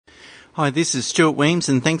Hi, this is Stuart Weems,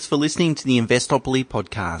 and thanks for listening to the Investopoly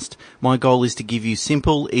podcast. My goal is to give you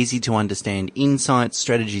simple, easy to understand insights,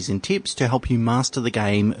 strategies and tips to help you master the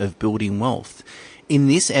game of building wealth. In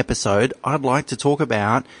this episode, I'd like to talk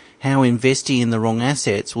about how investing in the wrong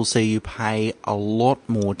assets will see you pay a lot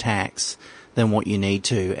more tax than what you need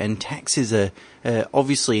to. And tax is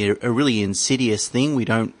obviously a really insidious thing.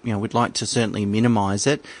 We'd like to certainly minimize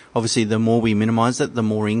it. Obviously, the more we minimize it, the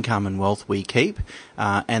more income and wealth we keep.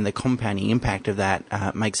 And the compounding impact of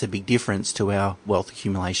that makes a big difference to our wealth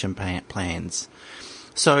accumulation plans.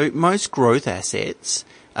 So most growth assets,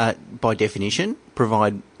 by definition,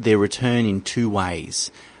 provide their return in two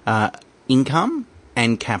ways. Income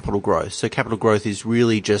and capital growth. So capital growth is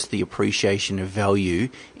really just the appreciation of value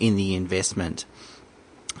in the investment.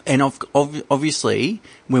 And obviously,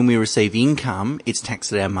 when we receive income, it's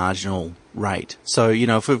taxed at our marginal rate. So,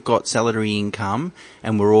 if we've got salary income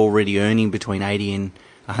and we're already earning between $80,000 and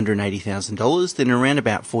 $180,000, then around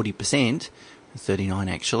about 40%, 39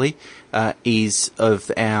 actually, is of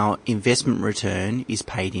our investment return is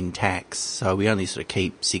paid in tax. So we only sort of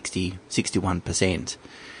keep 61%.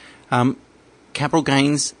 Capital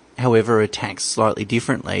gains, however, are taxed slightly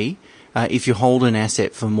differently. If you hold an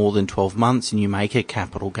asset for more than 12 months and you make a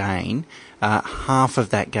capital gain, half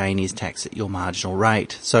of that gain is taxed at your marginal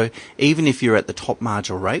rate. So even if you're at the top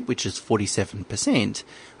marginal rate, which is 47%,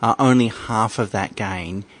 only half of that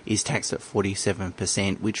gain is taxed at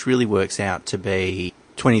 47%, which really works out to be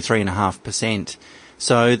 23.5%.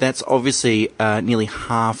 So that's obviously nearly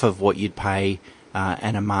half of what you'd pay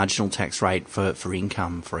and a marginal tax rate for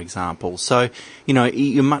income, for example. So,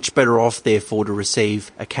 you're much better off, therefore, to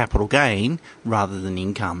receive a capital gain rather than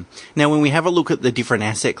income. Now, when we have a look at the different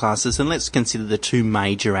asset classes, and let's consider the two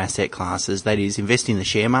major asset classes, that is investing in the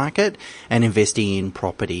share market and investing in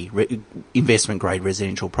property, investment-grade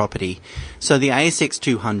residential property. So the ASX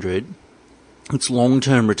 200, its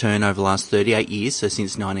long-term return over the last 38 years, so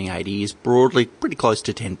since 1980, is broadly pretty close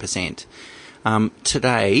to 10%.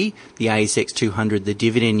 Today, the ASX 200, the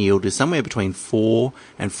dividend yield is somewhere between 4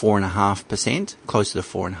 and 4.5%, closer to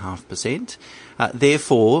 4.5%.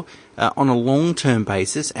 Therefore, on a long-term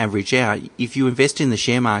basis, average out, if you invest in the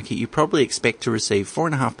share market, you probably expect to receive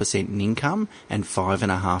 4.5% in income and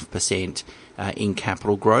 5.5% in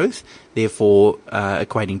capital growth, therefore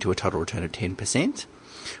equating to a total return of 10%.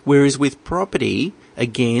 Whereas with property,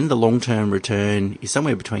 again, the long-term return is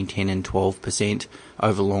somewhere between 10 and 12%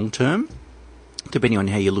 over long term, depending on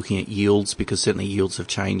how you're looking at yields, because certainly yields have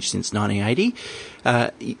changed since 1980.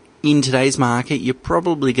 In today's market, you're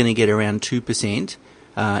probably going to get around 2%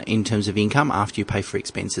 in terms of income after you pay for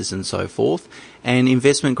expenses and so forth. And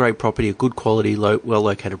investment-grade property, a good quality,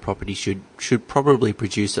 well-located property should probably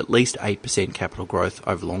produce at least 8% capital growth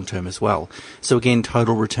over long term as well. So again,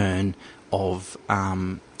 total return of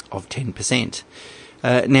 10%.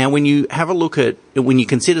 Now, when you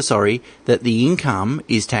consider that the income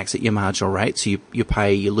is taxed at your marginal rate, so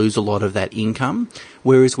you lose a lot of that income,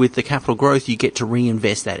 whereas with the capital growth, you get to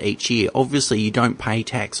reinvest that each year. Obviously, you don't pay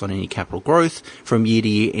tax on any capital growth from year to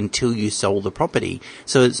year until you sell the property.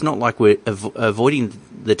 So it's not like we're avoiding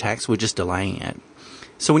the tax, we're just delaying it.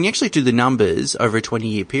 So when you actually do the numbers over a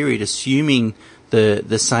 20-year period, assuming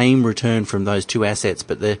the same return from those two assets,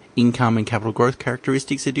 but the income and capital growth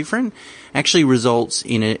characteristics are different, actually results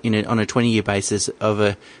on a 20-year basis of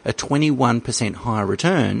a 21% higher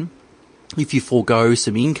return if you forego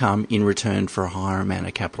some income in return for a higher amount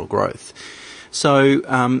of capital growth. So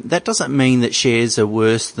that doesn't mean that shares are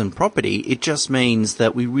worse than property. It just means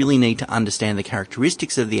that we really need to understand the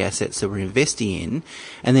characteristics of the assets that we're investing in,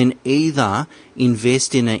 and then either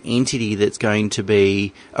invest in an entity that's going to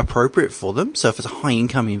be appropriate for them. So if it's a high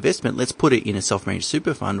income investment, let's put it in a self-managed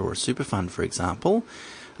super fund or a super fund, for example.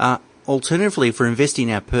 Alternatively, if we're investing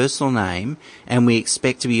in our personal name and we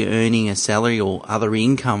expect to be earning a salary or other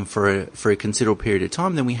income for a considerable period of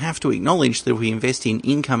time, then we have to acknowledge that if we invest in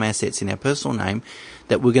income assets in our personal name,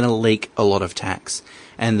 that we're going to leak a lot of tax.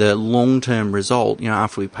 And the long-term result,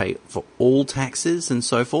 after we pay for all taxes and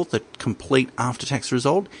so forth, the complete after-tax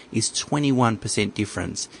result is 21%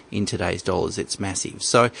 difference in today's dollars. It's massive.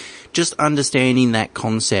 So just understanding that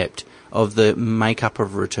concept of the makeup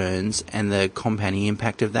of returns and the compounding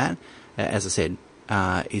impact of that, as I said,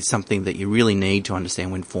 is something that you really need to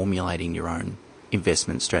understand when formulating your own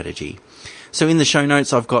investment strategy. So in the show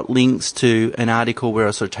notes, I've got links to an article where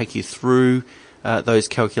I sort of take you through those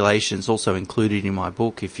calculations, also included in my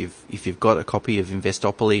book. If you've got a copy of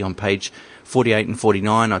Investopoly, on page 48 and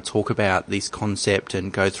 49, I talk about this concept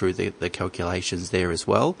and go through the calculations there as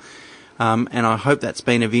well. And I hope that's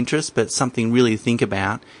been of interest, but something really to think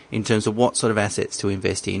about in terms of what sort of assets to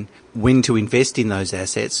invest in, when to invest in those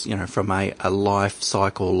assets, from a life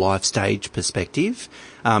cycle, life stage perspective,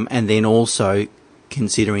 and then also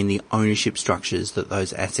considering the ownership structures that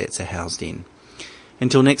those assets are housed in.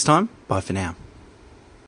 Until next time, bye for now.